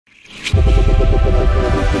Welcome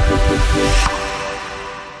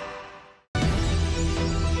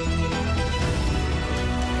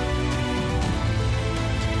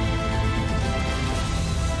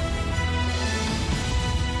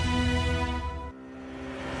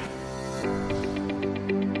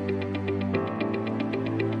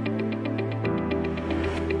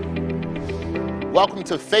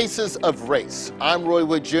to Faces of Race. I'm Roy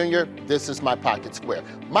Wood Jr. This is My Pocket Square.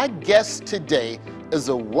 My guest today is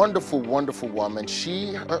a wonderful, wonderful woman.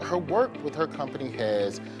 Her work with her company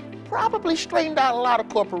has probably straightened out a lot of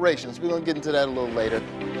corporations. We're going to get into that a little later.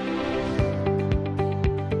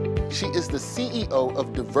 She is the CEO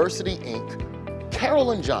of DiversityInc,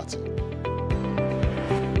 Carolynn Johnson.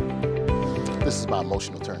 This is my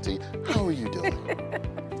emotional turn to you. How are you doing?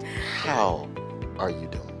 How are you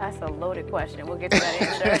doing? That's a loaded question. We'll get to that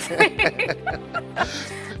answer.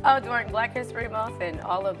 During Black History Month and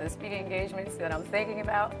all of the speaking engagements that I'm thinking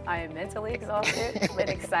about, I am mentally exhausted but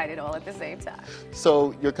excited all at the same time.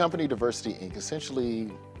 So your company, DiversityInc,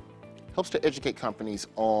 essentially helps to educate companies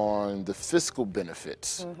on the fiscal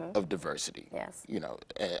benefits of diversity. Yes. You know,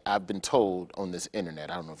 I've been told on this internet,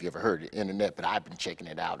 I don't know if you ever heard of the internet, but I've been checking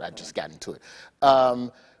it out. I just got into it.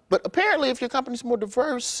 But apparently if your company's more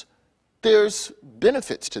diverse, there's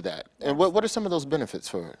benefits to that. And what are some of those benefits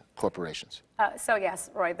for corporations? So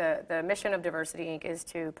yes, Roy, the mission of DiversityInc is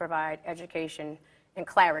to provide education and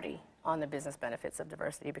clarity on the business benefits of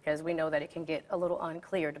diversity, because we know that it can get a little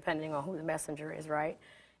unclear depending on who the messenger is, right?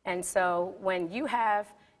 And so when you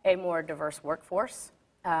have a more diverse workforce,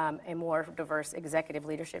 a more diverse executive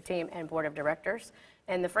leadership team and board of directors,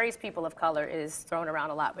 and the phrase people of color is thrown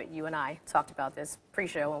around a lot, but you and I talked about this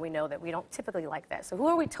pre-show, and we know that we don't typically like that. So who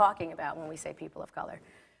are we talking about when we say people of color?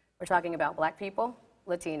 We're talking about Black people,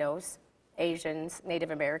 Latinos, Asians,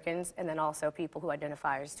 Native Americans, and then also people who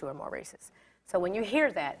identify as two or more races. So when you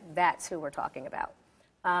hear that, that's who we're talking about.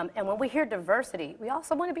 And when we hear diversity, we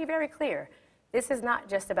also want to be very clear. This is not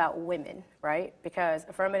just about women, right? Because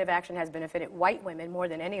affirmative action has benefited white women more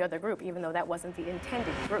than any other group, even though that wasn't the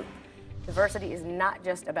intended group. Diversity is not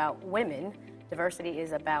just about women. Diversity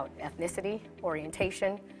is about ethnicity,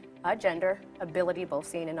 orientation, gender, ability, both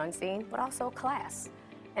seen and unseen, but also class.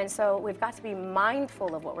 And so we've got to be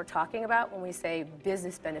mindful of what we're talking about when we say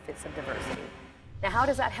business benefits of diversity. Now, how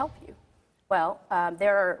does that help you? Well,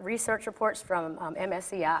 there are research reports from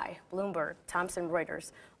MSCI, Bloomberg, Thomson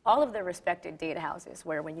Reuters, all of the respected data houses,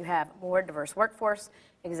 where when you have more diverse workforce,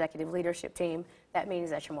 executive leadership team, that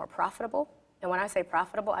means that you're more profitable. And when I say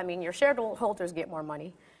profitable, I mean your shareholders get more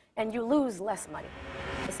money and you lose less money.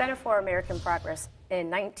 The Center for American Progress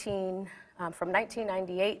from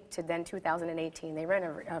 1998 to then 2018, they ran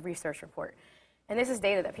a research report. And this is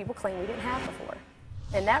data that people claim we didn't have before.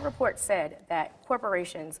 And that report said that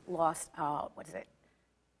corporations lost,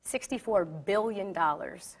 $64 billion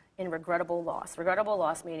in regrettable loss. Regrettable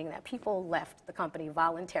loss meaning that people left the company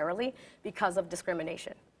voluntarily because of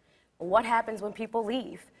discrimination. What happens when people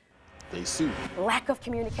leave? They sue. Lack of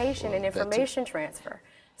communication and information transfer.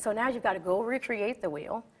 So now you've got to go recreate the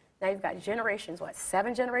wheel. Now you've got generations,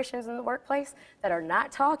 7 generations in the workplace that are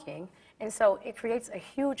not talking. And so it creates a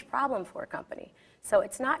huge problem for a company. So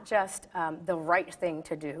it's not just the right thing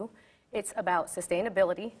to do. It's about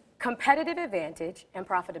sustainability, competitive advantage, and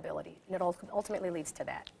profitability. And it ultimately leads to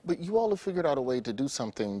that. But you all have figured out a way to do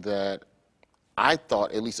something that I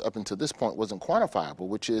thought, at least up until this point, wasn't quantifiable,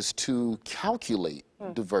 which is to calculate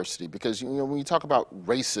diversity. Because when you talk about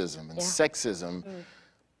racism and sexism,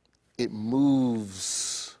 it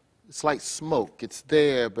moves. It's like smoke. It's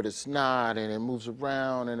there, but it's not, and it moves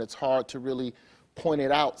around, and it's hard to really point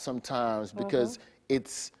it out sometimes because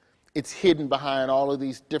it's hidden behind all of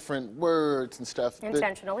these different words and stuff.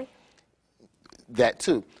 Intentionally. That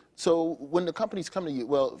too. So when the companies come to you,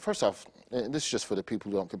 well, first off, and this is just for the people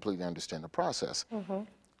who don't completely understand the process. A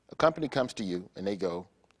company comes to you and they go,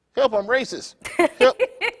 "Help, I'm racist." Help.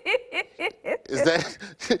 Is that?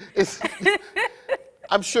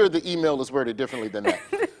 I'm sure the email is worded differently than that.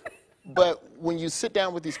 But when you sit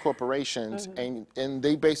down with these corporations and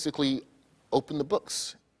they basically open the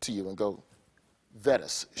books to you and go, vet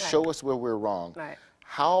us, show us where we're wrong.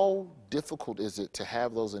 How difficult is it to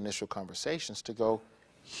have those initial conversations to go,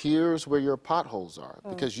 here's where your potholes are?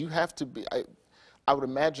 Because you have to be, I would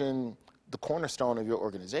imagine the cornerstone of your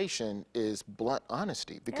organization is blunt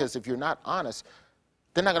honesty. Because if you're not honest,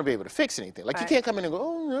 they're not going to be able to fix anything. Like you can't come in and go,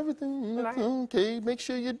 oh, everything looks okay. Make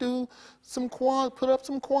sure you do some put up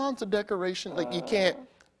some Kwanzaa decoration. Like you can't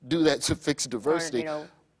do that to fix diversity.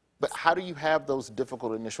 But how do you have those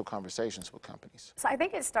difficult initial conversations with companies? So I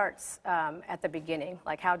think it starts at the beginning,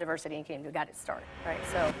 like how DiversityInc got its start, right?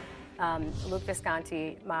 So Luke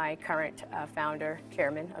Visconti, my current founder,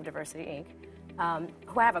 chairman of Diversity Inc.,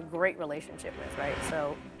 who I have a great relationship with, right?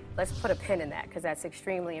 So let's put a pin in that, because that's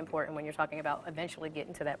extremely important when you're talking about eventually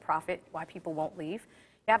getting to that profit, why people won't leave.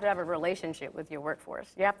 You have to have a relationship with your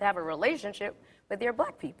workforce. You have to have a relationship with your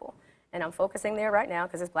black people. And I'm focusing there right now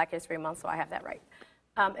because it's Black History Month, so I have that right.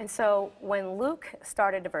 And so when Luke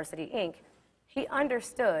started Diversity Inc., he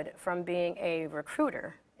understood from being a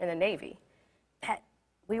recruiter in the Navy that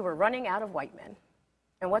we were running out of white men.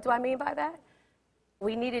 And what do I mean by that?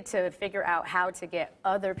 We needed to figure out how to get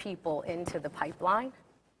other people into the pipeline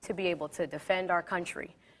to be able to defend our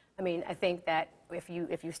country. I mean, I think that if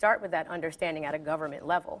you start with that understanding at a government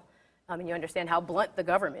level, and you understand how blunt the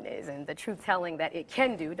government is and the truth-telling that it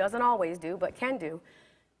can do, doesn't always do, but can do,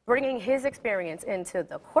 bringing his experience into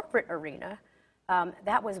the corporate arena,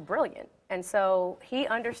 that was brilliant. And so he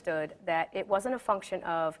understood that it wasn't a function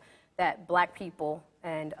of that black people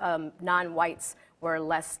and non-whites were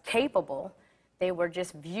less capable, they were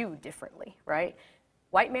just viewed differently, right?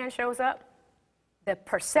 White man shows up, the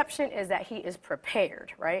perception is that he is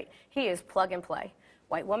prepared, right? He is plug and play.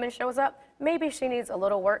 White woman shows up, maybe she needs a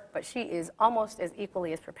little work, but she is almost as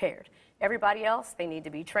equally as prepared. Everybody else, they need to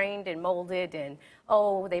be trained and molded, and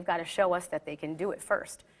oh, they've got to show us that they can do it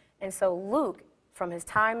first. And so Luke, from his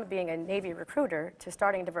time being a Navy recruiter to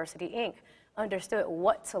starting Diversity Inc., understood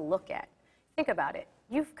what to look at. Think about it.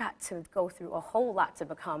 You've got to go through a whole lot to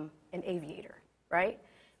become an aviator, right?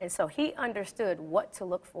 And so he understood what to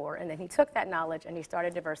look for, and then he took that knowledge and he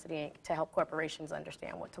started Diversity Inc. to help corporations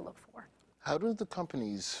understand what to look for. How do the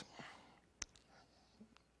companies,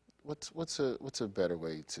 what's a better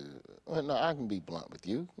way to, well, no, I can be blunt with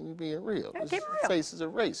you, we're being real. Yeah, This face is a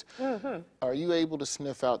race. Mm-hmm. Are you able to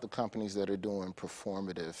sniff out the companies that are doing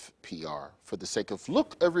performative PR for the sake of,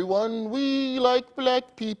 look, everyone, we like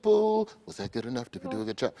black people, was that good enough? Did we do a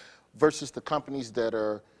good job? Versus the companies that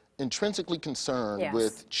are intrinsically concerned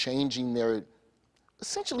with changing their,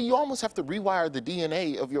 essentially you almost have to rewire the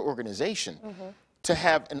DNA of your organization to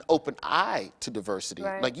have an open eye to diversity.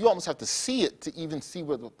 Right. Like you almost have to see it to even see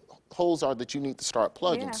where the holes are that you need to start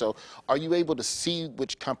plugging. Yeah. So are you able to see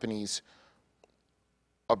which companies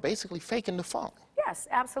are basically faking the funk? Yes,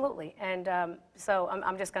 absolutely. And so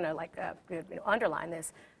I'm just going to underline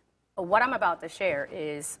this. What I'm about to share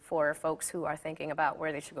is for folks who are thinking about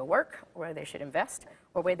where they should go work, where they should invest,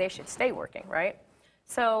 or where they should stay working, right?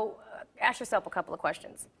 So ask yourself a couple of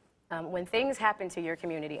questions. When things happen to your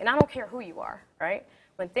community, and I don't care who you are, right?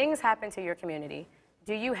 When things happen to your community,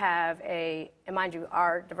 do you have and mind you,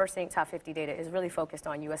 our Diversity Inc. Top 50 data is really focused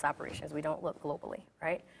on U.S. operations. We don't look globally,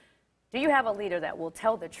 right? Do you have a leader that will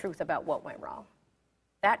tell the truth about what went wrong?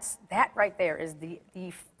 That right there is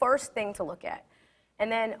the first thing to look at. And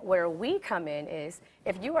then where we come in is,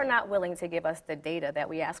 if you are not willing to give us the data that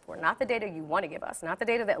we ask for, not the data you want to give us, not the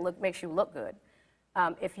data that makes you look good,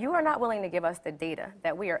 if you are not willing to give us the data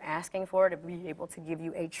that we are asking for to be able to give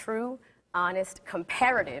you a true, honest,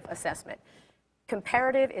 comparative assessment.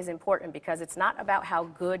 Comparative is important because it's not about how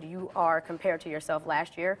good you are compared to yourself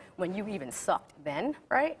last year when you even sucked then,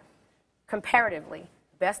 right? Comparatively,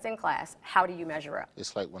 best in class, how do you measure up?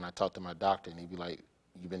 It's like when I talk to my doctor and he'd be like,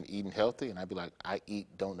 you've been eating healthy? And I'd be like, I eat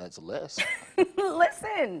donuts less.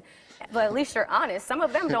 Listen, but at least you're honest. Some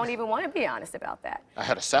of them don't even want to be honest about that. I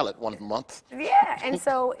had a salad one month. Yeah, and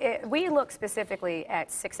so we look specifically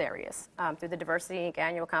at 6 areas through the Diversity Inc.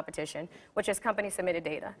 annual competition, which is company-submitted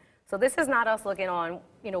data. So this is not us looking on,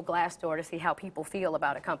 Glassdoor to see how people feel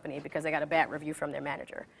about a company because they got a bad review from their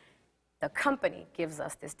manager. The company gives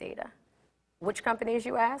us this data. Which companies,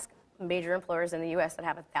 you ask? Major employers in the U.S. that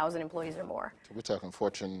have 1,000 employees or more. So we're talking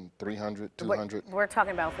Fortune 300, 200? We're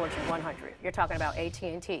talking about Fortune 100. You're talking about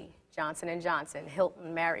AT&T, Johnson & Johnson,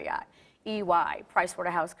 Hilton, Marriott, EY,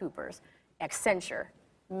 PricewaterhouseCoopers, Accenture,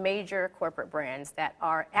 major corporate brands that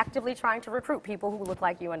are actively trying to recruit people who look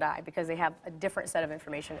like you and I because they have a different set of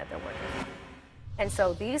information that they're working with. And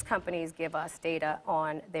so these companies give us data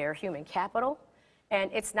on their human capital, and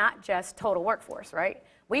it's not just total workforce, right?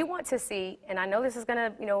 We want to see, and I know this is going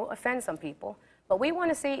to, offend some people, but we want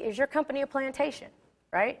to see, is your company a plantation,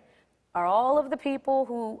 right? Are all of the people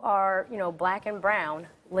who are, black and brown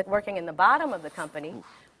working in the bottom of the company,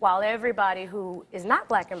 while everybody who is not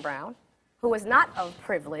black and brown, who is not of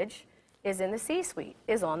privilege, is in the C-suite,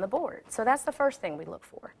 is on the board? So that's the first thing we look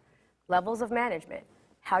for. Levels of management,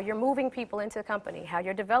 how you're moving people into the company, how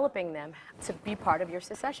you're developing them to be part of your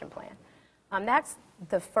succession plan. That's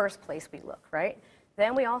the first place we look, right?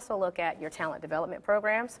 Then we also look at your talent development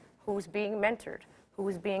programs, who's being mentored,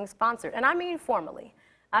 who's being sponsored. And I mean formally.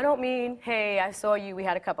 I don't mean, hey, I saw you, we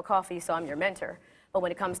had a cup of coffee, so I'm your mentor. But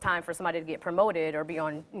when it comes time for somebody to get promoted or be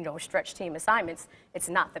on, stretch team assignments, it's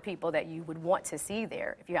not the people that you would want to see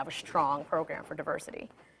there if you have a strong program for diversity.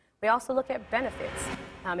 We also look at benefits.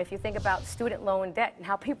 If you think about student loan debt and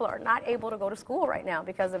how people are not able to go to school right now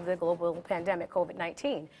because of the global pandemic,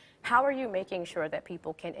 COVID-19, how are you making sure that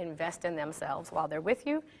people can invest in themselves while they're with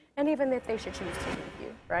you, and even if they should choose to leave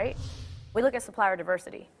you, right? We look at supplier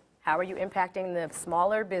diversity. How are you impacting the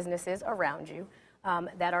smaller businesses around you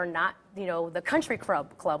that are not, the country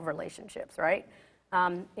club relationships, right?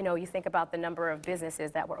 You think about the number of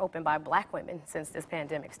businesses that were opened by Black women since this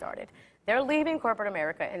pandemic started. They're leaving corporate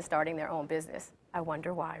America and starting their own business. I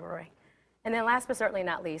wonder why, Roy. And then last but certainly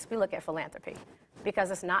not least, we look at philanthropy,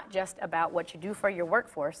 because it's not just about what you do for your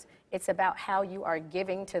workforce, it's about how you are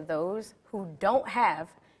giving to those who don't have,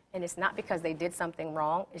 and it's not because they did something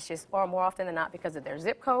wrong, it's just, or more often than not, because of their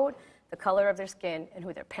zip code, the color of their skin, and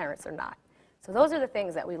who their parents are not. So those are the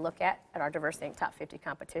things that we look at our DiversityInc Top 50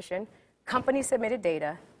 competition. Company submitted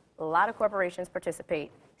data, a lot of corporations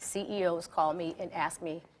participate, CEOs call me and ask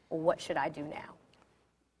me, well, what should I do now?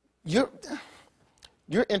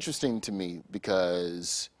 You're interesting to me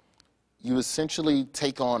because you essentially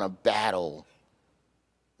take on a battle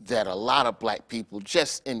that a lot of Black people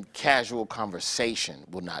just in casual conversation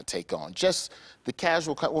will not take on. Just the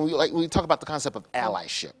casual, when we talk about the concept of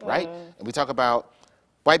allyship, right? And we talk about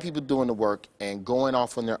white people doing the work and going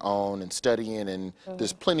off on their own and studying, and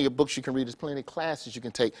there's plenty of books you can read, there's plenty of classes you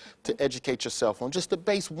can take to educate yourself on just the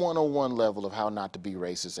base 101 level of how not to be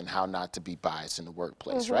racist and how not to be biased in the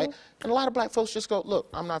workplace, right? And a lot of Black folks just go, look,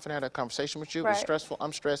 I'm not gonna have that conversation with you, it's stressful,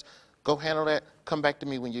 I'm stressed, go handle that, come back to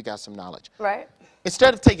me when you got some knowledge. Right.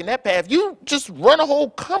 Instead of taking that path, you just run a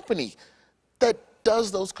whole company that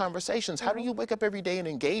does those conversations. How do you wake up every day and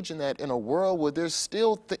engage in that in a world where there's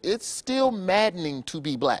still, it's still maddening to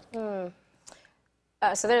be Black?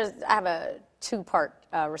 So I have a two-part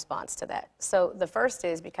response to that. So the first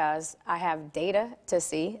is because I have data to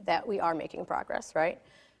see that we are making progress, right?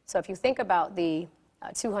 So if you think about the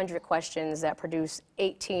 200 questions that produce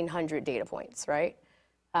 1,800 data points, right?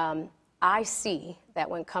 I see that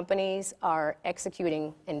when companies are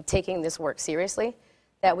executing and taking this work seriously,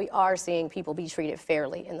 that we are seeing people be treated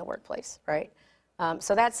fairly in the workplace, right?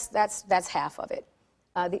 So that's half of it.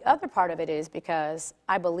 The other part of it is because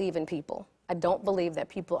I believe in people. I don't believe that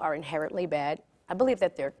people are inherently bad. I believe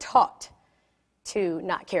that they're taught to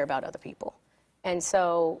not care about other people. And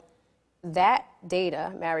so that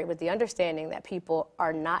data, married with the understanding that people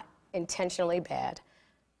are not intentionally bad,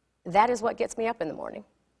 that is what gets me up in the morning.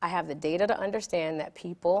 I have the data to understand that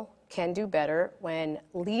people can do better when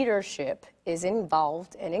leadership is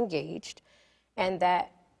involved and engaged, and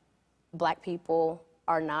that Black people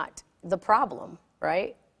are not the problem,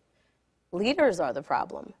 right? Leaders are the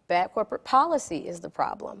problem. Bad corporate policy is the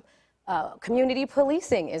problem. Community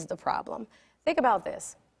policing is the problem. Think about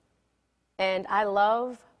this. And I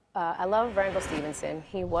love Randall Stevenson.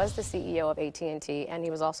 He was the CEO of AT&T, and he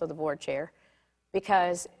was also the board chair,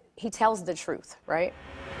 because he tells the truth, right?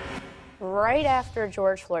 Right after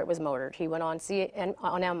George Floyd was murdered, he went on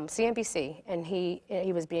CNBC, and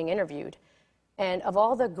he was being interviewed. And of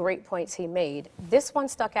all the great points he made, this one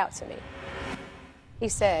stuck out to me. He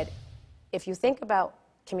said, if you think about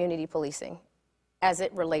community policing as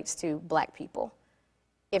it relates to Black people,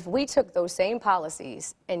 if we took those same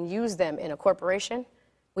policies and used them in a corporation,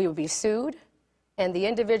 we would be sued, and the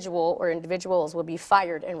individual or individuals would be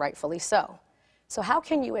fired, and rightfully so. So how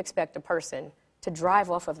can you expect a person to drive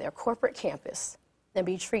off of their corporate campus and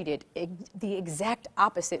be treated the exact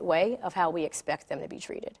opposite way of how we expect them to be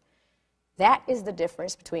treated? That is the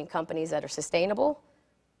difference between companies that are sustainable,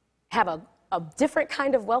 have a different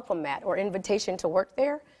kind of welcome mat or invitation to work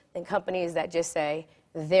there, than companies that just say,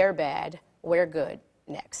 they're bad, we're good,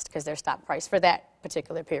 next, because their stock price for that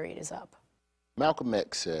particular period is up. Malcolm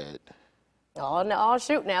X said... Oh, no, oh,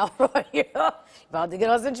 shoot now, Roy. You're about to get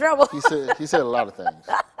us in trouble. He said a lot of things.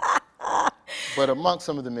 But amongst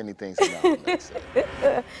some of the many things that Malcolm X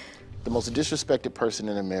said, the most disrespected person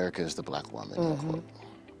in America is the Black woman.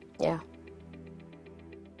 Yeah.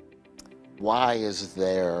 Why is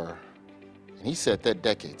there, and he said that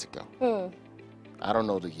decades ago. I don't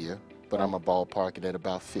know the year, but I'm a ballpark it at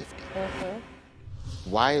about 50.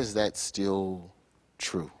 Why is that still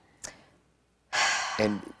true?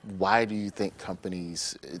 And why do you think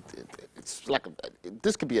companies, it's like,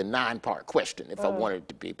 this could be a 9-part question if I wanted it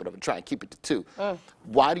to be, but I'm gonna try and keep it to 2.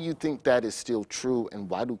 Why do you think that is still true, and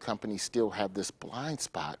why do companies still have this blind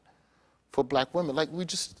spot for Black women? Like we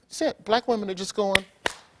just said, Black women are just going,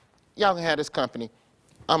 y'all can have this company,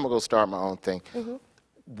 I'm gonna go start my own thing.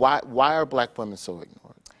 Why are Black women so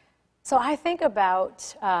ignored? So I think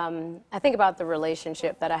about the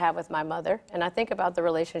relationship that I have with my mother, and I think about the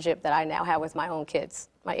relationship that I now have with my own kids,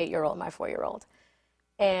 my 8-year-old, my 4-year-old.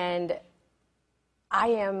 And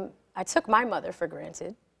I took my mother for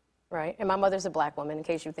granted, right? And my mother's a black woman, in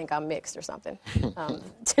case you think I'm mixed or something.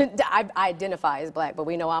 I identify as black, but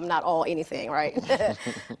we know I'm not all anything, right?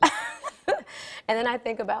 And then I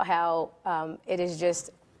think about how it is just,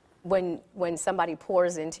 when somebody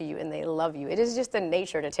pours into you and they love you, it is just the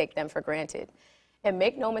nature to take them for granted. And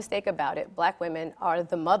make no mistake about it, black women are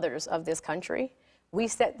the mothers of this country. We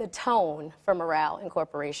set the tone for morale in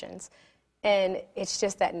corporations. And it's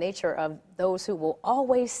just that nature of those who will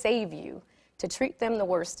always save you, to treat them the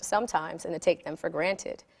worst sometimes and to take them for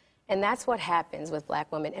granted. And that's what happens with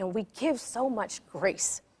black women. And we give so much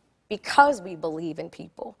grace because we believe in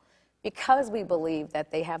people, because we believe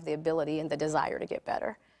that they have the ability and the desire to get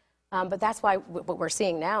better. But that's why what we're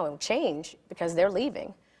seeing now will change, because they're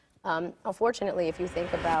leaving. Unfortunately, if you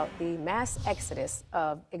think about the mass exodus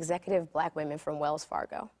of executive black women from Wells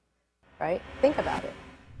Fargo, right? Think about it.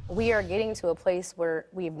 We are getting to a place where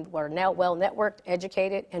we're now well networked,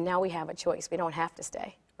 educated, and now we have a choice. We don't have to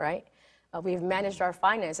stay, right? We've managed our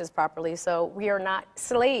finances properly, so we are not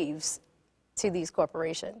slaves to these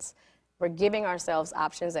corporations. We're giving ourselves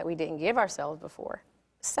options that we didn't give ourselves before.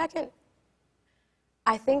 Second,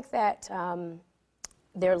 I think that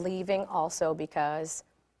they're leaving also because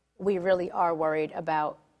we really are worried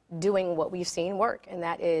about doing what we've seen work, and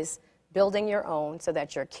that is building your own so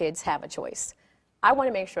that your kids have a choice. I want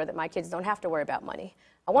to make sure that my kids don't have to worry about money.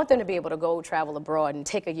 I want them to be able to go travel abroad and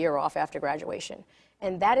take a year off after graduation.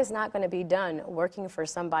 And that is not going to be done working for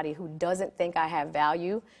somebody who doesn't think I have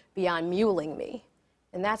value beyond muling me.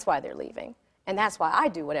 And that's why they're leaving. And that's why I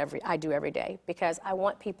do whatever I do every day, because I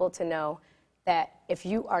want people to know that if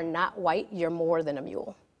you are not white, you're more than a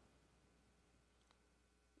mule.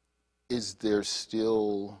 Is there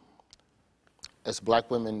still, as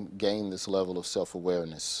black women gain this level of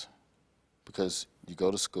self-awareness, because you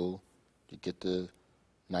go to school, you get the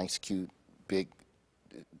nice, cute, big,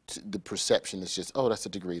 the perception is just, oh, that's a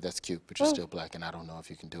degree, that's cute, but you're still black and I don't know if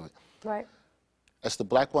you can do it. Right. As the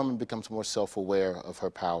black woman becomes more self-aware of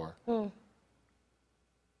her power,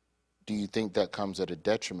 do you think that comes at a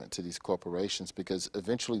detriment to these corporations? Because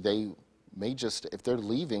eventually they may just, if they're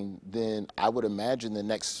leaving, then I would imagine the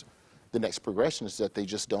next progression is that they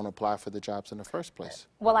just don't apply for the jobs in the first place.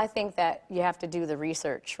 Well, I think that you have to do the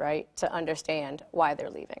research, right, to understand why they're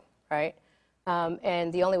leaving, right?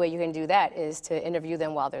 And the only way you can do that is to interview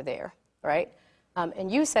them while they're there, right?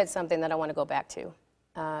 And you said something that I want to go back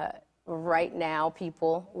to. Right now,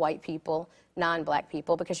 people, white people, non-black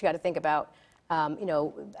people, because you got to think about, you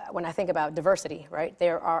know, when I think about diversity, right,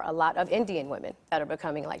 there are a lot of Indian women that are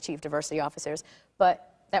becoming like chief diversity officers,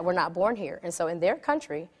 but that were not born here. And so in their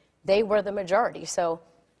country, they were the majority. So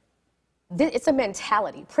it's a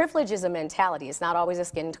mentality. Privilege is a mentality. It's not always a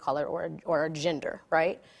skin color or a gender,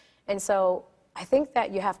 right? And so I think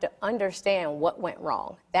that you have to understand what went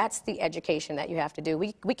wrong. That's the education that you have to do.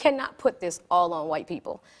 We cannot put this all on white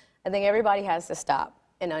people. I think everybody has to stop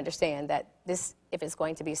and understand that this, if it's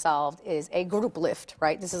going to be solved, is a group lift,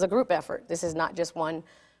 right? This is a group effort. This is not just one,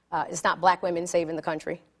 it's not black women saving the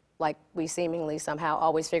country, like we seemingly somehow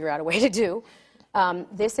always figure out a way to do.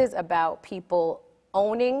 This is about people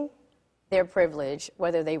owning their privilege,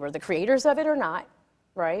 whether they were the creators of it or not,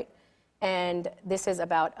 right? And this is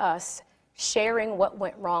about us sharing what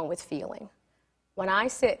went wrong with feeling. When I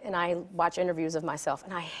sit and I watch interviews of myself,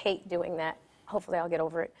 and I hate doing that, hopefully I'll get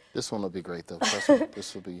over it. This one will be great, though.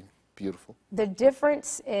 This will be beautiful. The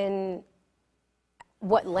difference in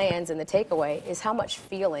what lands in the takeaway is how much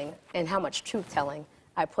feeling and how much truth-telling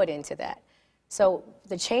I put into that. So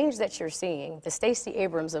the change that you're seeing, the Stacey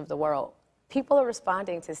Abrams of the world, people are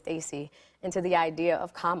responding to Stacey and to the idea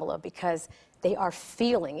of Kamala because they are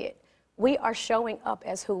feeling it. We are showing up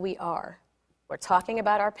as who we are. We're talking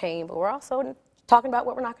about our pain, but we're also talking about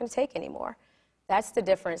what we're not going to take anymore. That's the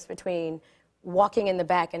difference between walking in the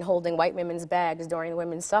back and holding white women's bags during the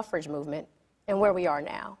women's suffrage movement and where we are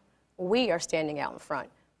now. We are standing out in front.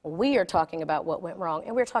 We are talking about what went wrong,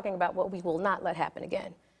 and we're talking about what we will not let happen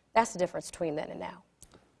again. That's the difference between then and now.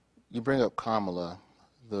 You bring up Kamala,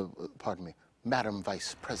 pardon me, Madam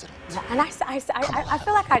Vice President. And I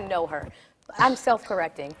feel like I know her. I'm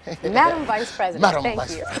self-correcting. Madam Vice President, Madam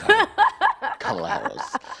Vice you. President. Kamala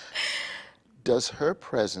Harris. Does her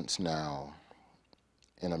presence now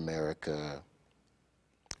in America,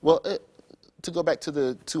 well, to go back to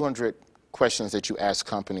the 200 questions that you ask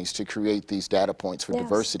companies to create these data points for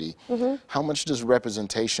diversity, how much does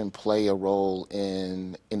representation play a role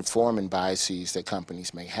in informing biases that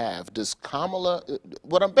companies may have? Does Kamala,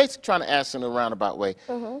 what I'm basically trying to ask in a roundabout way,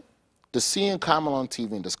 does seeing Kamala on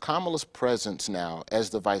TV, and does Kamala's presence now as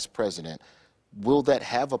the vice president, will that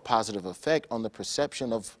have a positive effect on the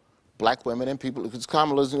perception of black women and people, because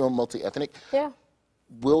Kamala's, you know, multi-ethnic? Yeah.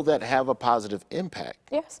 Will that have a positive impact?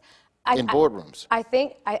 Yes. In boardrooms? I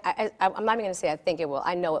think, I'm not even going to say I think it will.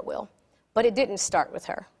 I know it will. But it didn't start with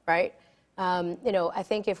her, right? You know, I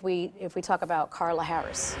think if we talk about Carla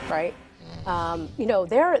Harris, right? You know,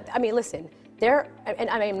 I mean, listen, and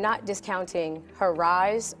I am not discounting her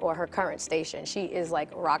rise or her current station. She is like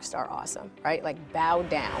rock star awesome, right? Like bow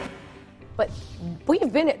down. But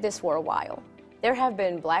we've been at this for a while. There have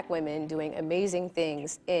been black women doing amazing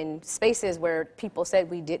things in spaces where people said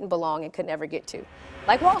we didn't belong and could never get to.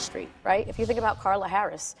 Like Wall Street, right? If you think about Carla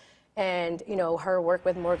Harris and, you know, her work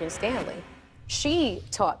with Morgan Stanley, she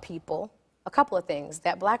taught people a couple of things,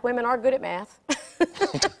 that black women are good at math.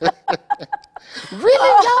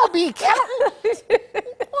 Really? Y'all be counting?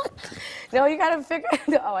 No, you gotta figure,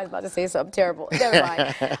 oh, I was about to say something terrible. Never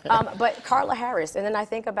mind. But Carla Harris, and then I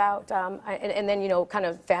think about, and then, you know, kind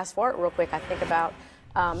of fast forward real quick, I think about,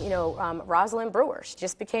 you know, Rosalind Brewer. She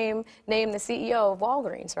just became named the CEO of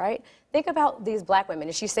Walgreens, right? Think about these black women,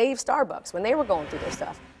 and she saved Starbucks when they were going through their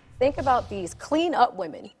stuff. Think about these clean up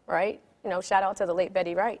women, right? You know, shout out to the late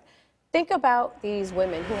Betty Wright. Think about these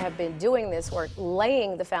women who have been doing this work,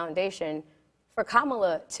 laying the foundation for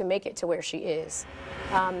Kamala to make it to where she is.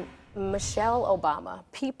 Michelle Obama.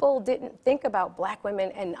 People didn't think about black women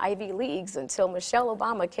and Ivy Leagues until Michelle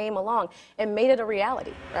Obama came along and made it a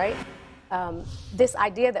reality, right? This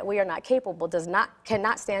idea that we are not capable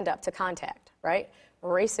cannot stand up to contact, right?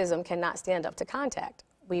 Racism cannot stand up to contact.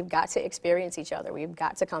 We've got to experience each other. We've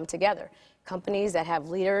got to come together. Companies that have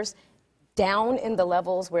leaders down in the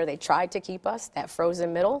levels where they tried to keep us, that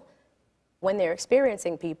frozen middle, when they're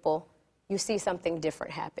experiencing people, you see something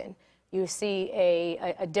different happen. You see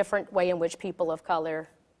a different way in which people of color,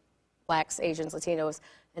 blacks, Asians, Latinos,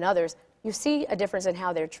 and others, you see a difference in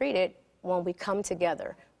how they're treated when we come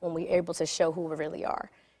together, when we're able to show who we really are.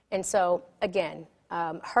 And so, again,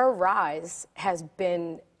 her rise has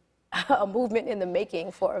been a movement in the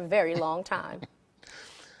making for a very long time.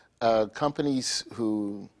 Companies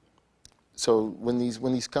who, so when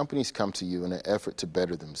these companies come to you in an effort to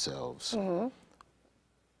better themselves,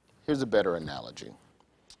 here's a better analogy.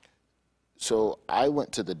 So I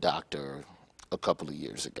went to the doctor a couple of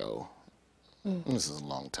years ago. This is a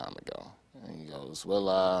long time ago. And he goes,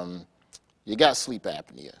 well, you got sleep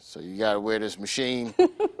apnea, so you got to wear this machine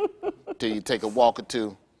till you take a walk or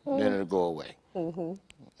two, then it'll go away.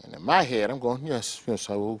 And in my head, I'm going, yes,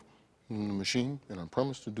 I will do the machine, and I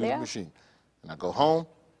promise to do the machine. And I go home,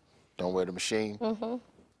 don't wear the machine,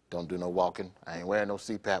 don't do no walking. I ain't wearing no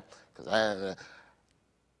CPAP.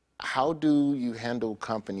 How do you handle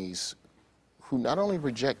companies who not only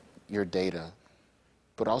reject your data,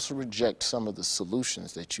 but also reject some of the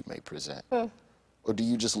solutions that you may present? Or do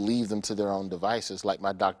you just leave them to their own devices like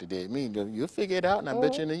my doctor did me? You'll figure it out, and I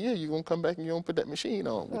bet you in a year you're going to come back and you're going to put that machine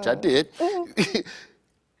on, which I did.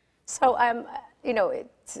 So, you know,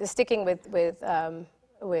 sticking with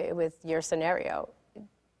your scenario,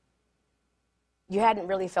 you hadn't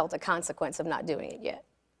really felt a consequence of not doing it yet,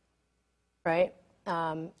 right?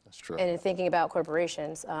 That's true. And in thinking about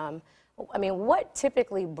corporations, I mean, what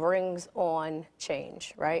typically brings on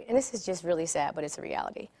change, right? And this is just really sad, but it's a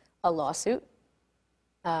reality. A lawsuit,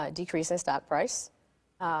 decrease in stock price,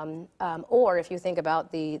 or if you think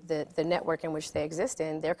about the network in which they exist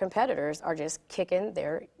in, their competitors are just kicking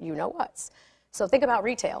their you-know-whats. So think about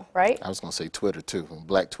retail, right? I was going to say Twitter, too.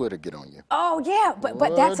 Black Twitter get on you. Oh, yeah, but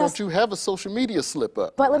that's don't you have a social media slip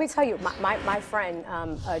up? But let me tell you, my friend,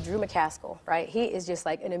 Drew McCaskill, right? He is just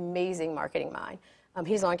like an amazing marketing mind.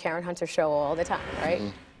 He's on Karen Hunter's show all the time, right?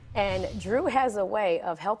 And Drew has a way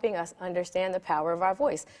of helping us understand the power of our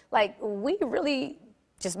voice. Like, we really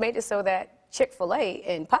just made it so that Chick-fil-A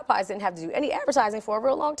and Popeyes didn't have to do any advertising for a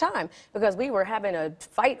real long time because we were having a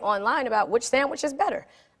fight online about which sandwich is better.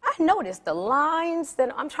 I noticed the lines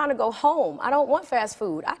that I'm trying to go home. I don't want fast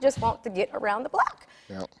food. I just want to get around the block.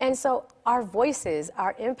 Yep. And so our voices,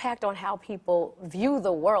 our impact on how people view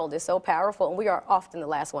the world is so powerful, and we are often the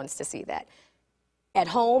last ones to see that. At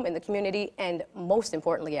home, in the community, and most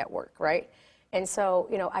importantly at work, right? And so,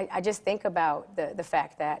 you know, I just think about the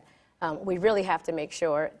fact that we really have to make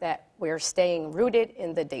sure that we're staying rooted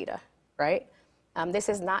in the data, right? This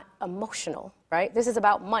is not emotional, right? This is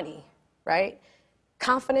about money, right?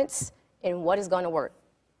 Confidence in what is going to work.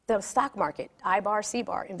 the stock market, IBAR,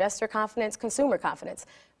 CBAR, investor confidence, consumer confidence.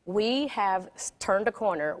 We have turned a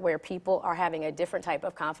corner where people are having a different type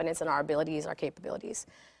of confidence in our abilities, our capabilities.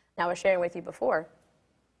 Now, I was sharing with you before,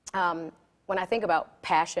 when I think about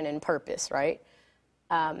passion and purpose, right?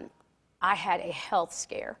 I had a health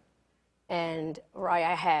scare, and I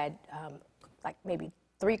had like maybe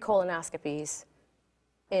 3 colonoscopies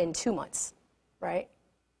in 2 months, right?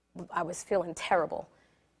 I was feeling terrible.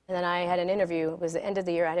 And then I had an interview, it was the end of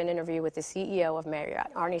the year, I had an interview with the CEO of Marriott,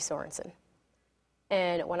 Arne Sorensen.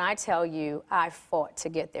 And when I tell you, I fought to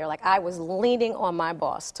get there. Like, I was leaning on my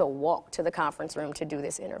boss to walk to the conference room to do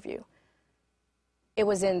this interview. It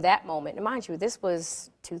was in that moment, and mind you, this was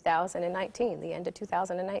 2019, the end of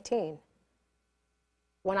 2019.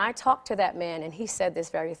 When I talked to that man and he said this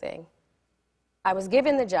very thing, I was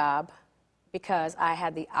given the job because I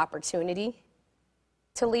had the opportunity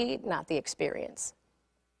to lead, not the experience.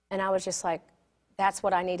 And I was just like, that's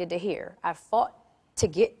what I needed to hear. I fought to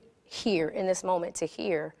get here in this moment to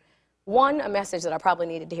hear, one, a message that I probably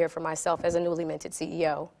needed to hear for myself as a newly minted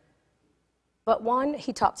CEO. But one,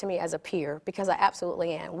 he talked to me as a peer, because I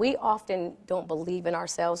absolutely am. We often don't believe in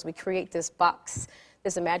ourselves. We create this box,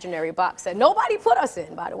 this imaginary box that nobody put us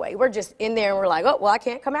in, by the way. We're just in there and we're like, oh, well, I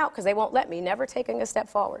can't come out because they won't let me, never taking a step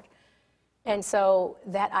forward. And so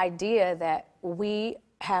that idea that we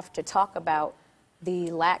have to talk about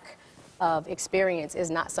the lack of experience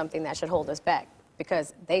is not something that should hold us back,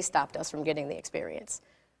 because they stopped us from getting the experience.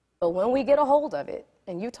 But when we get a hold of it,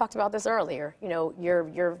 and you talked about this earlier, you know,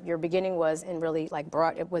 your beginning was in really like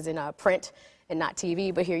it was in print and not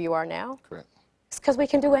TV, but here you are now. Correct. It's because we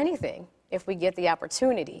can do anything if we get the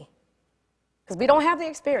opportunity. Because we don't have the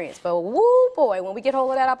experience, but woo boy, when we get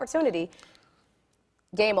hold of that opportunity,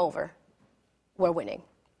 game over. We're winning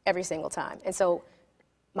every single time. And so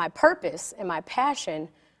my purpose and my passion,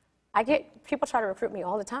 people try to recruit me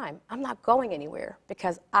all the time. I'm not going anywhere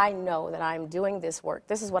because I know that I'm doing this work.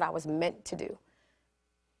 This is what I was meant to do.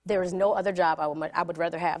 There is no other job I would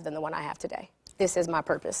rather have than the one I have today. This is my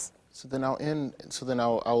purpose. So then I'll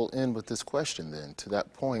end with this question then. To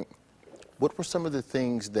that point, what were some of the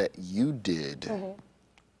things that you did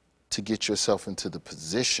to get yourself into the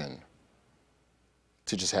position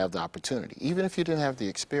to just have the opportunity? Even if you didn't have the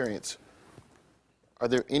experience, are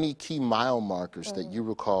there any key mile markers that you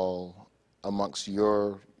recall amongst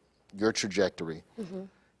your trajectory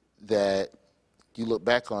that you look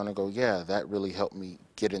back on and go, yeah, that really helped me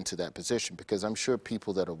get into that position? Because I'm sure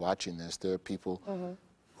people that are watching this, there are people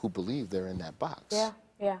who believe they're in that box. Yeah,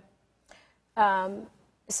 yeah.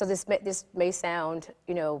 So this may sound,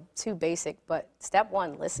 you know, too basic, but step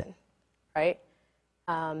one, listen, right?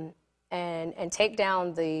 And take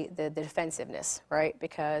down the defensiveness, right?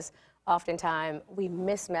 Because oftentimes we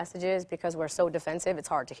miss messages because we're so defensive, it's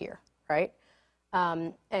hard to hear, right?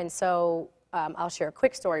 And so I'll share a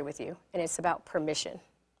quick story with you, and it's about permission,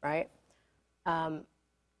 right? I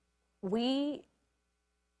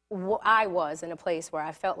was in a place where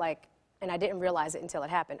I felt like, and I didn't realize it until it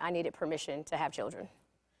happened, I needed permission to have children.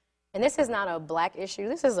 And this is not a black issue,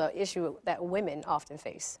 this is an issue that women often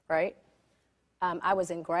face, right? I was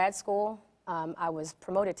in grad school, I was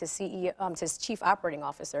promoted to CEO, to Chief Operating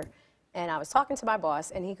Officer, and I was talking to my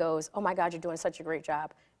boss, and he goes, oh my God, you're doing such a great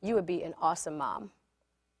job. You would be an awesome mom.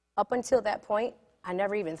 Up until that point, I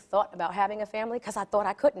never even thought about having a family because I thought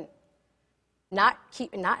I couldn't. Not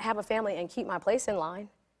have a family and keep my place in line,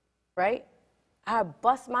 right? I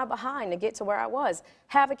bust my behind to get to where I was.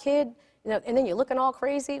 Have a kid, you know, and then you're looking all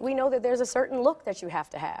crazy. We know that there's a certain look that you have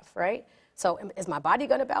to have, right? So is my body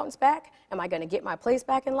going to bounce back? Am I going to get my place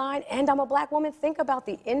back in line? And I'm a black woman. Think about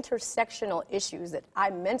the intersectional issues that I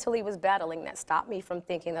mentally was battling that stopped me from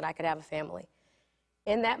thinking that I could have a family.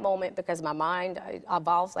 In that moment, because my mind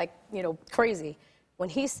evolves like, you know, crazy, when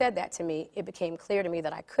he said that to me, it became clear to me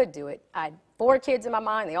that I could do it. I had 4 kids in my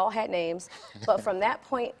mind. They all had names. But from that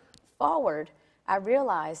point forward, I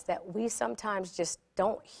realized that we sometimes just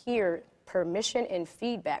don't hear permission and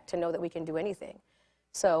feedback to know that we can do anything.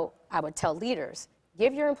 So I would tell leaders,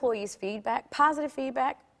 give your employees feedback, positive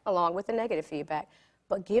feedback, along with the negative feedback,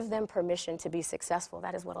 but give them permission to be successful.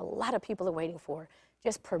 That is what a lot of people are waiting for,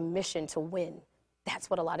 just permission to win. That's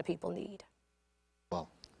what a lot of people need. Well,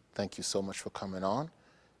 thank you so much for coming on.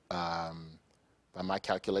 By my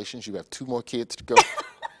calculations, you have 2 more kids to go.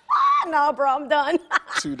 No, bro, I'm done.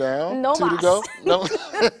 2 down, no 2 to go. No.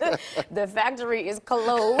 The factory is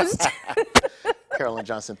closed. Carolynn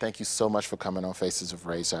Johnson, thank you so much for coming on Faces of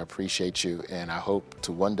Race. I appreciate you, and I hope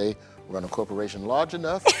to one day run a corporation large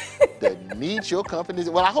enough that needs your company.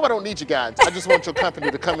 Well, I hope I don't need you guys. I just want your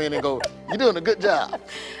company to come in and go, you're doing a good job.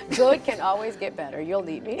 Good can always get better. You'll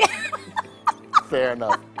need me. Fair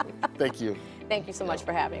enough. Thank you. Thank you so much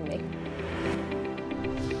for having me.